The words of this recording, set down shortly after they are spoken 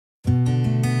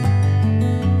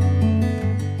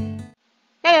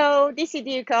this is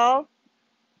Yuko.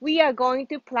 We are going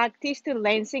to practice the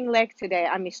lancing leg today.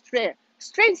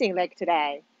 Strengthening leg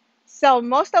today. So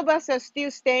most of us are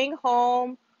still staying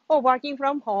home or working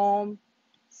from home.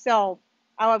 So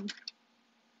our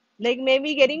leg may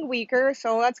be getting weaker,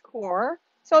 so that's core.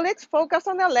 So let's focus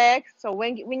on the legs. So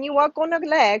when you work on the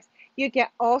legs, you can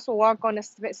also work on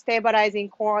the stabilizing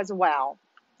core as well.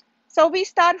 So we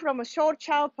start from a short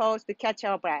child pose to catch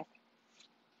our breath.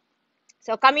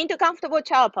 So come into comfortable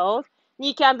child pose.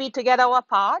 Knee can be together or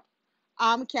apart.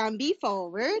 Arm can be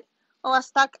forward or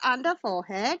stuck under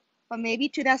forehead or maybe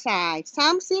to the side.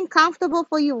 Something comfortable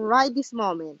for you right this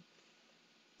moment.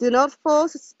 Do not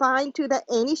force spine to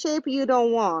any shape you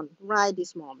don't want right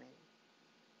this moment.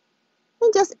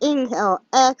 And just inhale,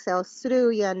 exhale through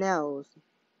your nose.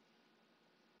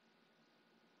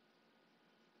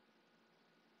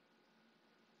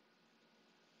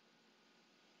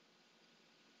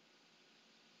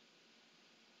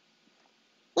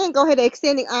 And go ahead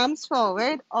extending arms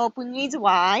forward, open knees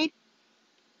wide.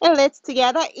 And let's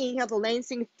together inhale to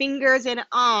lengthen fingers and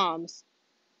arms.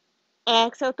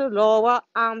 Exhale to lower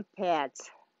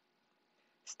armpits.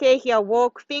 Stay here,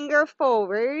 walk finger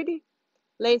forward,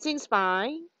 lengthen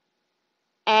spine.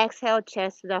 Exhale,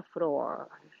 chest to the floor.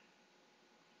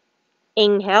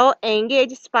 Inhale,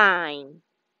 engage spine.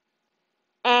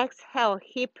 Exhale,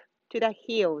 hip to the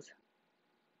heels.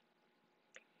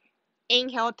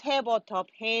 Inhale, tabletop,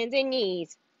 hands and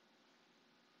knees.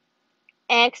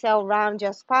 Exhale, round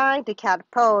your spine to cat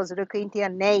pose, look into your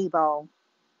navel.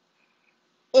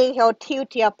 Inhale,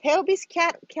 tilt your pelvis,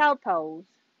 cat pose.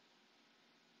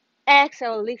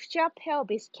 Exhale, lift your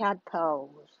pelvis, cat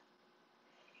pose.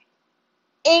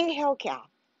 Inhale, cat.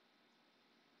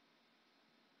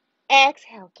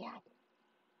 Exhale, cat.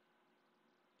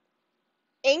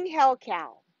 Inhale,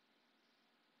 cow.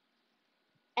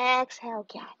 Exhale,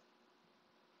 cat.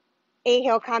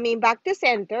 Inhale, coming back to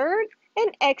center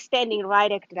and extending right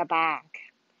leg to the back.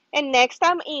 And next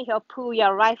time, inhale, pull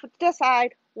your right foot to the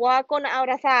side, walk on the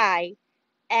outer thigh.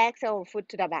 Exhale, foot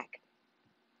to the back.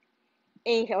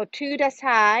 Inhale to the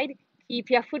side,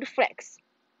 keep your foot flexed.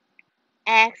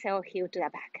 Exhale, heel to the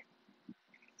back.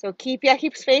 So keep your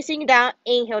hips facing down,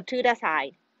 inhale to the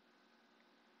side.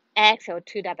 Exhale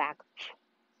to the back.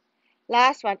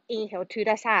 Last one, inhale to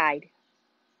the side.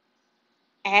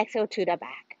 Exhale to the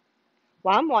back.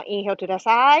 One more, inhale to the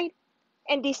side.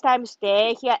 And this time,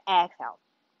 stay here, exhale.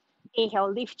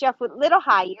 Inhale, lift your foot a little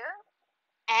higher.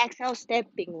 Exhale,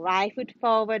 stepping right foot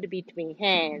forward between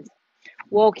hands.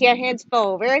 Walk your hands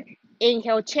forward.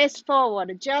 Inhale, chest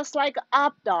forward, just like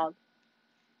up dog.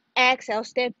 Exhale,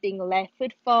 stepping left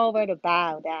foot forward,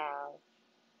 bow down.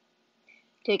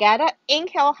 Together,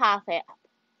 inhale, halfway up.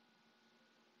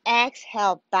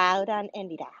 Exhale, bow down and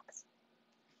relax.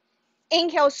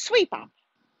 Inhale, sweep up.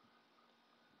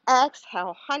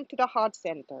 Exhale, hand to the heart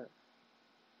center.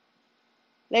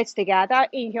 Let's together.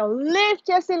 Inhale, lift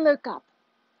just and look up.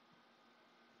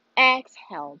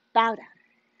 Exhale, bow down.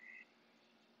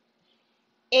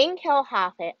 Inhale,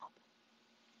 halfway up.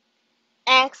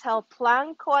 Exhale,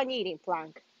 plank or kneeling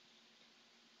plank.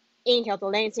 Inhale to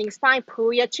lengthen spine,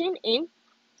 pull your chin in.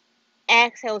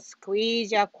 Exhale,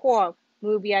 squeeze your core,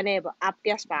 move your navel up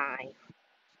your spine.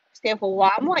 Stay for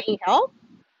one more inhale.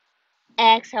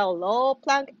 Exhale, low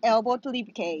plank, elbow to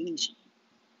rib cage.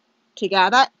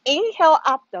 Together, inhale,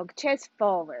 up dog, chest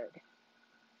forward.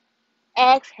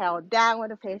 Exhale,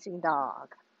 downward facing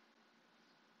dog.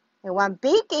 And one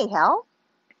big inhale.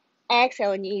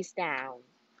 Exhale, knees down.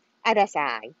 Other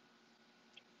side.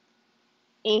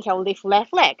 Inhale, lift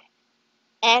left leg.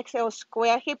 Exhale,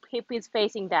 square hip is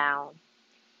facing down.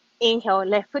 Inhale,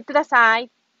 left foot to the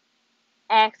side.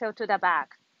 Exhale to the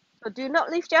back. So do not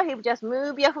lift your hip, just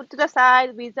move your foot to the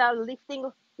side without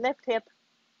lifting left hip.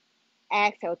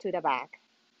 Exhale to the back.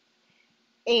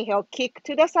 Inhale, kick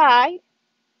to the side.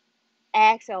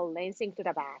 Exhale, lengthening to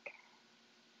the back.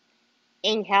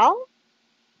 Inhale.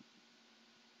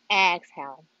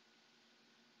 Exhale.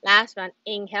 Last one,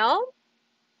 inhale.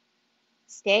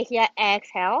 Stay here,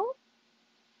 exhale.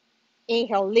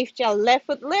 Inhale, lift your left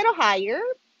foot a little higher.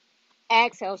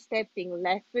 Exhale, stepping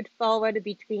left foot forward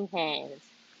between hands.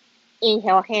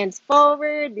 Inhale, hands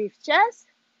forward, lift chest.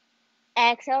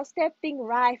 Exhale, stepping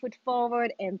right foot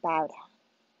forward and bow down.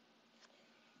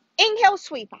 Inhale,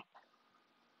 sweep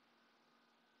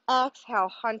up.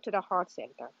 Exhale, hand to the heart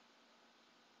center.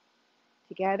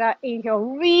 Together, inhale,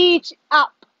 reach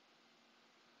up.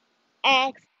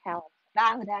 Exhale,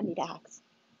 bow down, relax.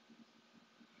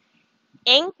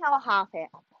 Inhale, halfway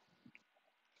up.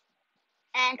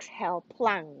 Exhale,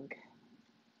 plank.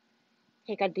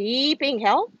 Take a deep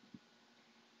inhale.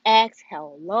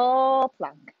 Exhale, low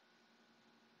plank.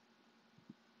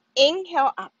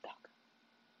 Inhale, up dog.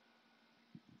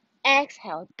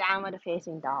 Exhale, downward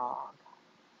facing dog.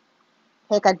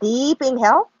 Take a deep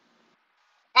inhale.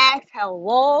 Exhale,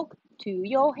 walk to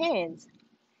your hands.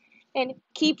 And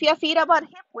keep your feet about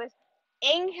hip width.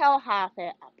 Inhale, halfway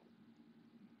up.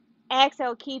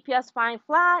 Exhale, keep your spine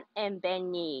flat and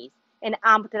bend knees. And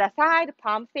arm to the side,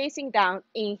 palm facing down.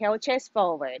 Inhale, chest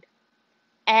forward.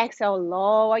 Exhale,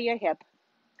 lower your hip.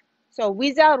 So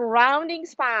without rounding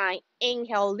spine,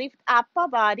 inhale, lift upper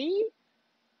body.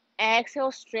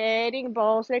 Exhale, straightening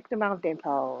both legs to mountain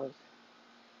pose.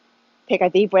 Take a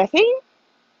deep breath in.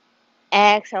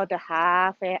 Exhale to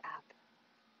halfway up.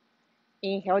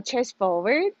 Inhale, chest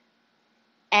forward.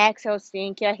 Exhale,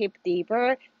 sink your hip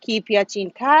deeper. Keep your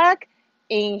chin tucked.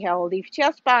 Inhale, lift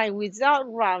your spine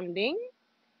without rounding.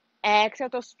 Exhale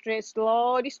to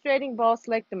slowly straightening both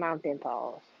legs to mountain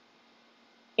pose.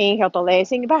 Inhale to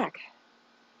lacing back.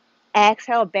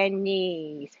 Exhale, bend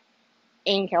knees.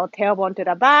 Inhale, tailbone to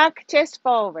the back, chest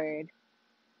forward.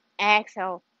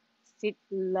 Exhale, sit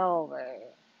lower.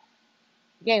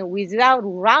 Again, without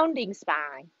rounding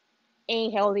spine.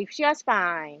 Inhale, lift your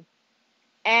spine.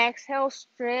 Exhale,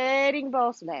 straightening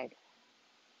both legs.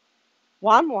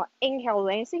 One more. Inhale,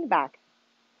 lengthening back.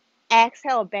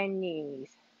 Exhale, bend knees.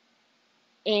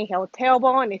 Inhale,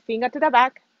 tailbone and finger to the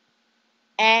back.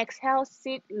 Exhale,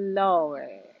 sit lower.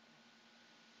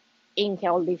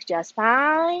 Inhale, lift your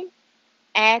spine.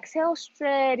 Exhale,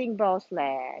 straightening both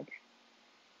legs.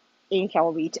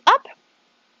 Inhale, reach up.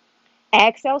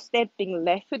 Exhale, stepping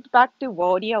left foot back to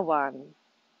warrior one.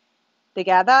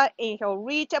 Together, inhale,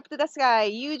 reach up to the sky.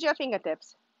 Use your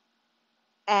fingertips.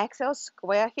 Exhale,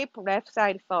 square hip, left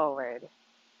side forward.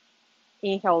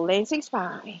 Inhale, lengthening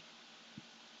spine.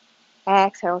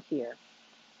 Exhale here.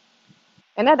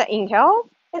 Another inhale,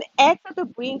 and exhale to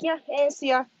bring your hands to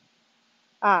your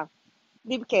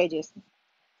rib cages.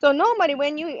 So normally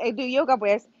when you do yoga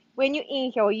breath, when you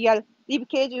inhale, your rib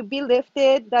cage will be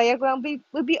lifted, diaphragm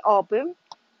will be open.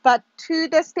 But to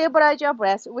stabilize your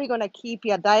breath, we're going to keep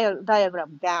your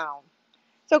diaphragm down.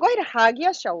 So go ahead and hug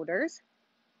your shoulders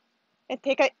and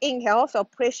take an inhale. So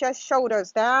press your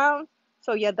shoulders down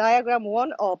so your diaphragm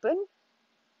won't open.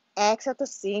 Exhale to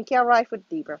sink your right foot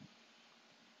deeper.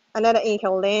 Another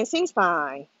inhale, lengthening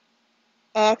spine.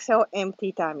 Exhale,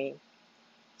 empty tummy.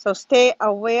 So stay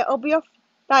aware of your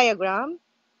diaphragm.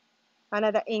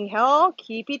 Another inhale,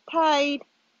 keep it tight.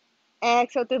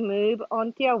 Exhale to move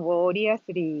onto your warrior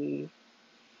three.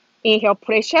 Inhale,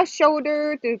 press your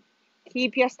shoulder to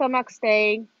keep your stomach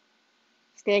staying.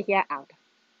 Stay here out.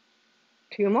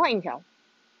 Two more inhale.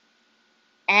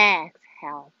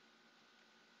 Exhale.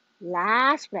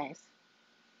 Last breath.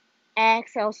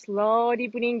 Exhale, slowly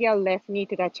bring your left knee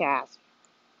to the chest.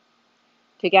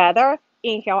 Together,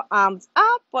 inhale, arms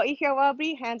up, or inhale,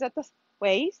 bring hands at the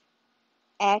waist.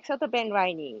 Exhale to bend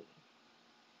right knee.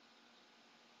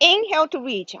 Inhale to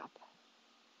reach up.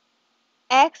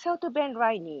 Exhale to bend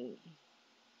right knee.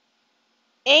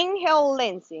 Inhale,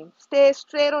 lengthening. Stay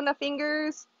straight on the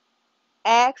fingers.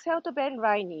 Exhale to bend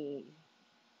right knee.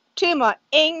 Two more.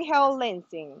 Inhale,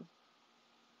 lengthening.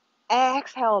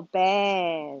 Exhale,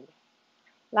 bend.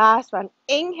 Last one.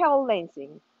 Inhale,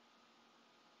 lengthening.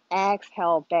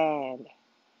 Exhale, bend.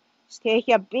 Stay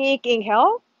here. Big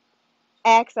inhale.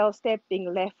 Exhale,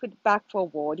 stepping left foot back for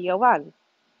warrior one.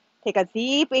 Take a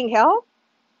deep inhale.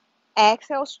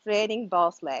 Exhale, straightening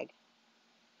both legs.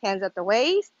 Hands at the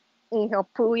waist. Inhale,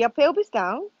 pull your pelvis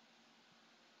down.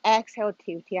 Exhale,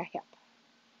 tilt your hip.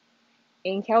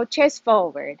 Inhale, chest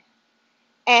forward.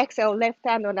 Exhale, left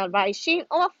hand on the right shin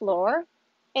on the floor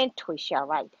and twist your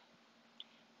right.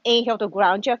 Inhale to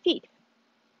ground your feet.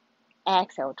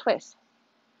 Exhale, twist.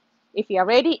 If you're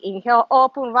ready, inhale,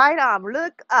 open right arm,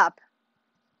 look up.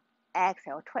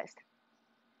 Exhale, twist.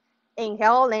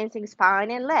 Inhale, lengthening spine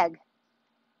and leg.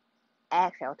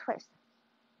 Exhale, twist.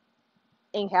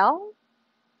 Inhale.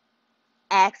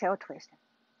 Exhale, twist.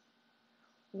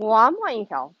 One more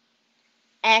inhale.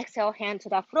 Exhale, hand to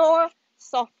the floor,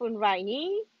 soften right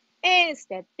knee, and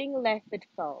stepping left foot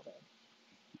forward.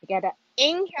 Together,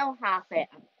 inhale, halfway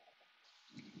up.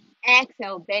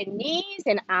 Exhale, bend knees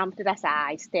and arm to the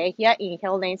side. Stay here,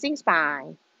 inhale, lengthening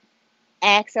spine.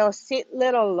 Exhale, sit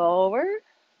little lower.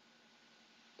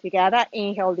 Together,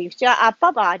 inhale, lift your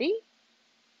upper body.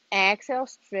 Exhale,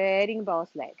 straightening both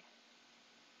legs.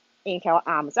 Inhale,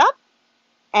 arms up.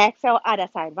 Exhale, other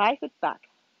side, right foot back.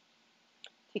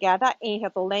 Together, inhale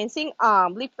to lengthening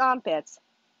arm, lift armpits.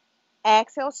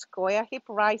 Exhale, square hip,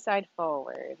 right side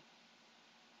forward.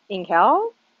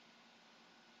 Inhale.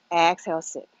 Exhale,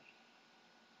 sit.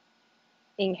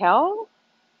 Inhale.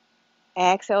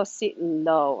 Exhale, sit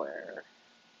lower.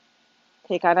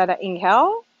 Take another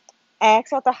inhale.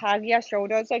 Exhale to hug your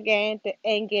shoulders again to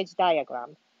engage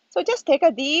diaphragm. So just take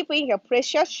a deep inhale.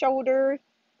 Press your shoulder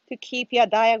to keep your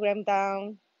diaphragm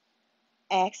down.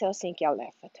 Exhale, sink your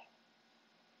left foot.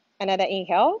 Another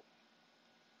inhale.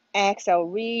 Exhale,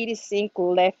 really sink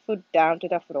left foot down to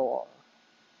the floor.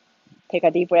 Take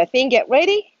a deep breath in. Get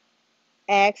ready.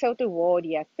 Exhale to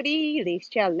warrior three.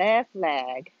 Lift your left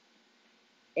leg.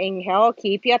 Inhale,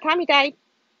 keep your tummy tight.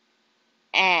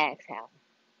 Exhale.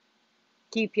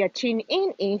 Keep your chin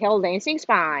in. Inhale, lengthening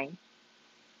spine.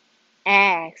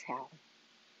 Exhale.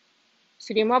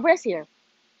 3 more breaths here.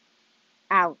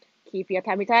 Out. Keep your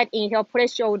tummy tight. Inhale,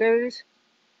 press shoulders.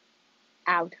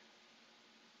 Out.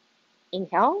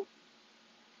 Inhale.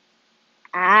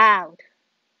 Out.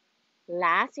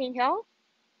 Last inhale.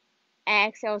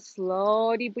 Exhale,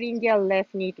 slowly bring your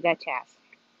left knee to the chest.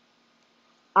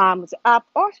 Arms up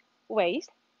or waist.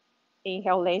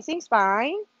 Inhale, lengthening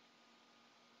spine.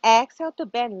 Exhale to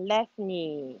bend left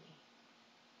knee.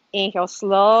 Inhale,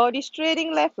 slowly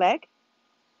straightening left leg.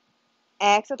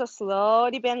 Exhale to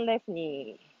slowly bend left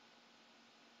knee.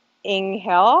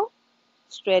 Inhale,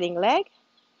 straightening leg.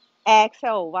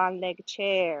 Exhale, one leg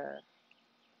chair.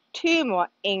 2 more.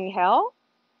 Inhale.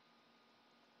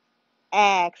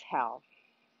 Exhale.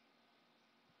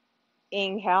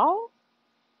 Inhale.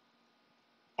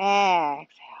 Exhale.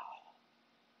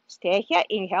 Stay here.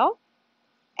 Inhale.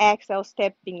 Exhale,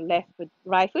 stepping left foot,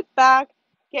 right foot back.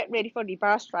 Get ready for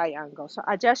reverse triangle. So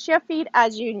adjust your feet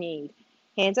as you need.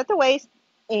 Hands at the waist.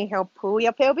 Inhale, pull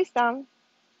your pelvis down.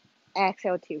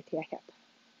 Exhale, tilt your hip.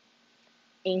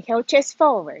 Inhale, chest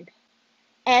forward.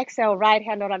 Exhale, right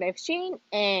hand on the left shin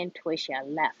and twist your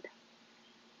left.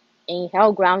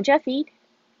 Inhale, ground your feet.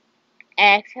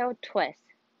 Exhale, twist.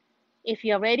 If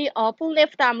you're ready, open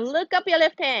left arm, look up your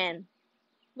left hand.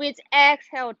 With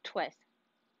exhale, twist.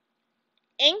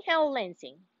 Inhale,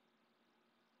 lengthening.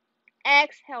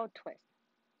 Exhale, twist.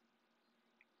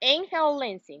 Inhale,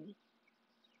 lengthening.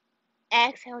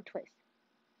 Exhale, twist.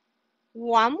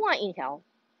 One more inhale.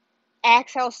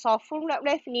 Exhale, soften that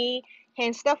left knee,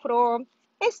 hands to the floor,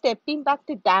 and stepping back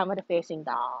to downward facing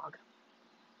dog.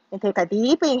 And take a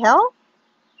deep inhale.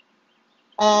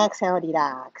 Exhale,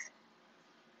 relax.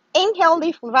 Inhale,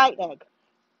 lift right leg.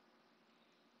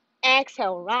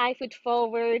 Exhale, right foot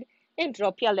forward, and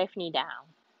drop your left knee down.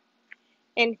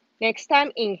 And next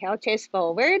time, inhale, chest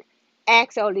forward.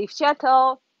 Exhale, lift your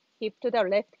toe, hip to the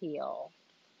left heel.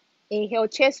 Inhale,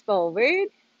 chest forward.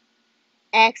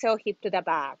 Exhale, hip to the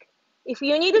back. If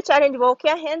you need a challenge, walk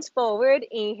your hands forward.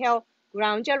 Inhale,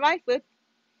 ground your right foot.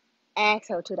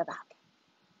 Exhale to the back.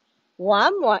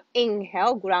 One more.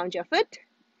 Inhale, ground your foot.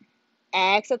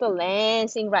 Exhale to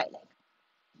lengthen right leg.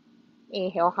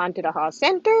 Inhale, hand to the heart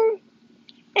center.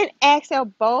 And exhale,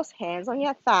 both hands on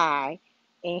your thigh.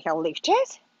 Inhale, lift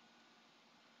chest.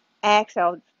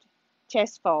 Exhale,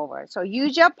 chest forward. So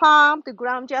use your palm to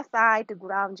ground your thigh, to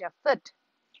ground your foot.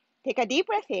 Take a deep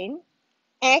breath in.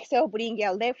 Exhale, bring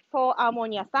your left forearm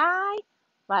on your thigh,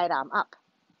 right arm up.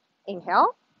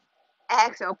 Inhale.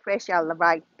 Exhale, press your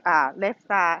left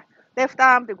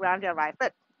arm to ground your right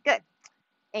foot. Good.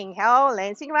 Inhale,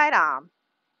 lengthen right arm.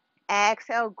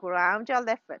 Exhale, ground your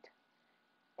left foot.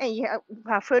 And your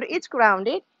foot is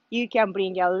grounded. You can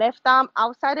bring your left arm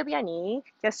outside of your knee.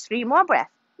 Just 3 more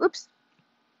breaths. Oops.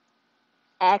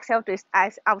 Exhale, twist.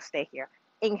 I'll stay here.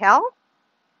 Inhale.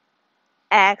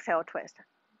 Exhale, twist.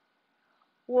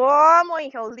 One more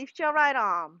inhale. Lift your right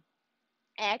arm.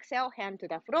 Exhale, hand to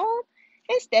the floor.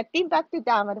 And stepping back to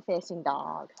downward facing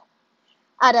dog.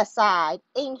 Other side.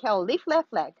 Inhale, lift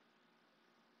left leg.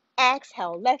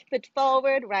 Exhale, left foot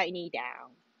forward, right knee down.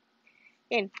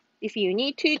 And if you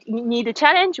need a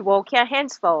challenge, walk your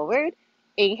hands forward.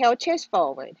 Inhale, chest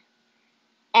forward.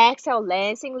 Exhale,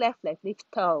 lengthening left leg, lift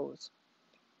toes.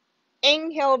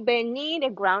 Inhale, bend knee to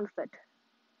ground foot.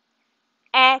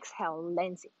 Exhale,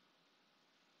 lengthen.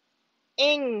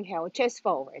 Inhale, chest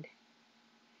forward.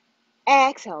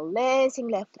 Exhale,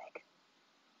 lengthening left leg.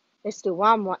 Let's do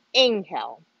one more.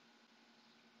 Inhale.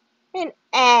 And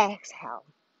exhale.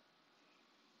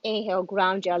 Inhale,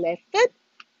 ground your left foot.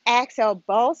 Exhale,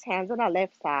 both hands on the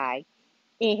left side.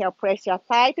 Inhale, press your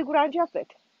thigh to ground your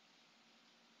foot.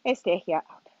 And stay here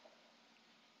out.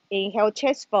 Inhale,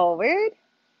 chest forward.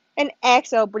 And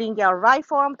exhale, bring your right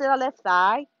forearm to the left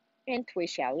thigh and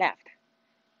twist your left.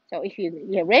 So if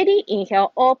you're ready,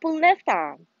 inhale, open left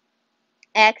arm.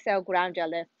 Exhale, ground your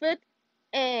left foot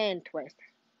and twist.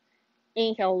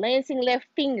 Inhale, lengthen left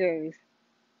fingers.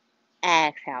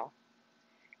 Exhale.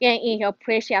 Again, inhale,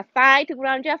 press your thigh to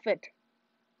ground your foot.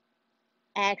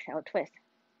 Exhale, twist.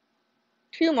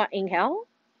 2 more. Inhale.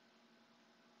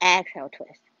 Exhale,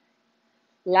 twist.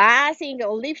 Last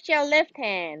inhale, lift your left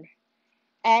hand.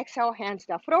 Exhale, hands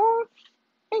to the floor.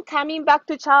 And coming back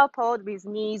to child pose with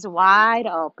knees wide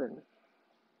open.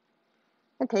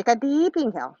 And take a deep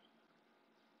inhale.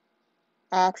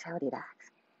 Exhale, relax.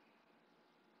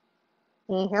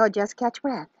 Inhale, just catch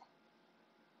breath.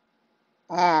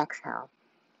 Exhale.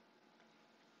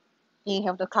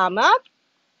 Inhale to come up.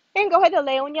 And go ahead and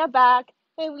lay on your back.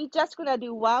 And we're just going to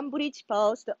do one bridge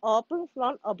pose to open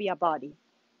front of your body.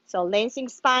 So lengthening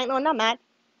spine on the mat.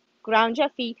 Ground your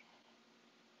feet.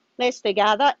 Let's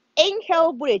together.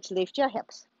 Inhale, bridge. Lift your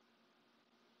hips.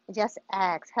 Just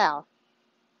exhale.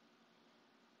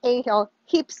 Inhale,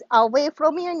 hips away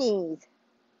from your knees.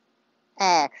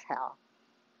 Exhale.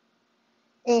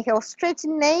 Inhale, stretch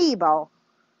navel.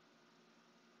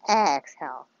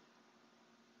 Exhale.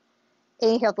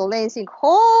 Inhale to lengthen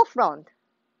whole front.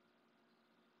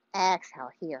 Exhale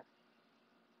here.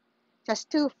 Just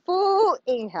two full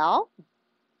inhale.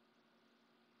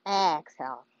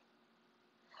 Exhale.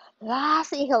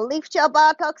 Last inhale, lift your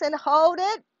buttocks and hold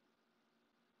it.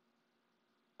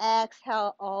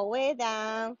 Exhale all the way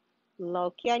down.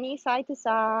 Lock your knee side to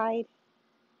side.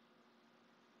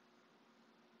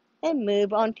 And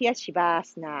move on to your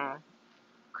Shavasana.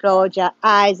 Close your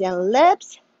eyes and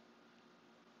lips.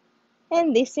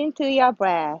 And listen to your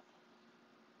breath.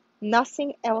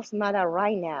 Nothing else matters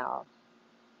right now.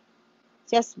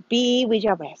 Just be with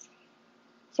your breath.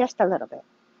 Just a little bit.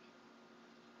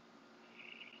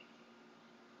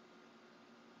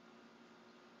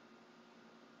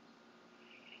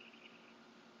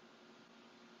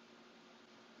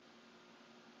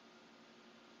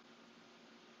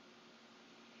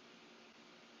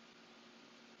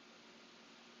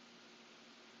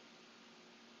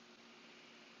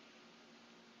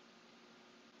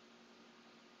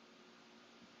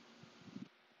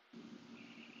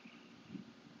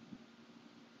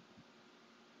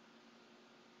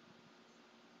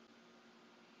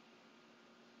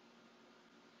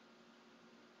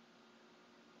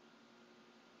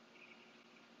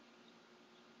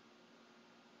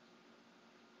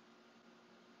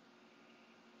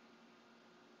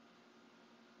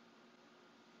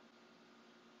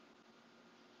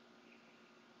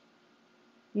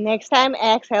 Next time,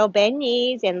 exhale, bend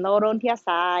knees and lower onto your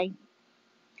side.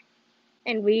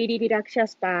 And really relax your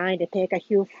spine to take a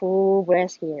few full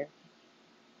breaths here.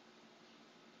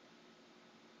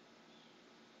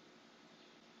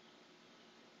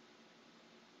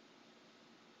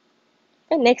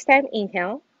 And next time,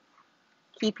 inhale.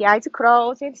 Keep your eyes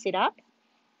closed and sit up.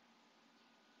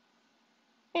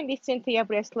 And listen to your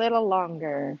breath a little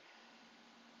longer.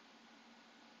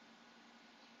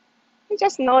 And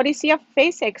just notice your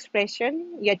face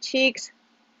expression. Your cheeks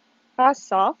are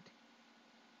soft.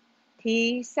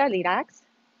 Teeth are relaxed.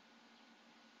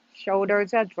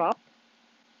 Shoulders are dropped.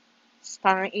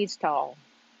 Spine is tall.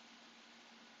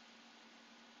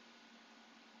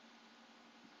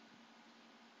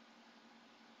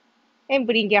 And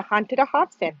bring your hand to the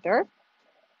heart center.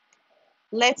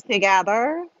 Let's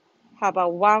together have a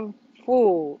one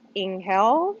full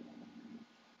inhale.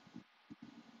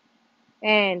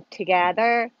 And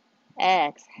together,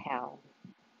 exhale.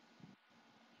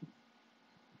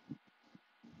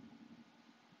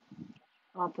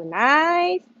 Open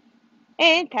eyes.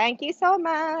 And thank you so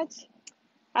much.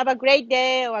 Have a great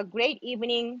day or a great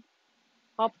evening.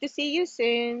 Hope to see you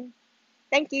soon.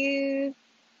 Thank you.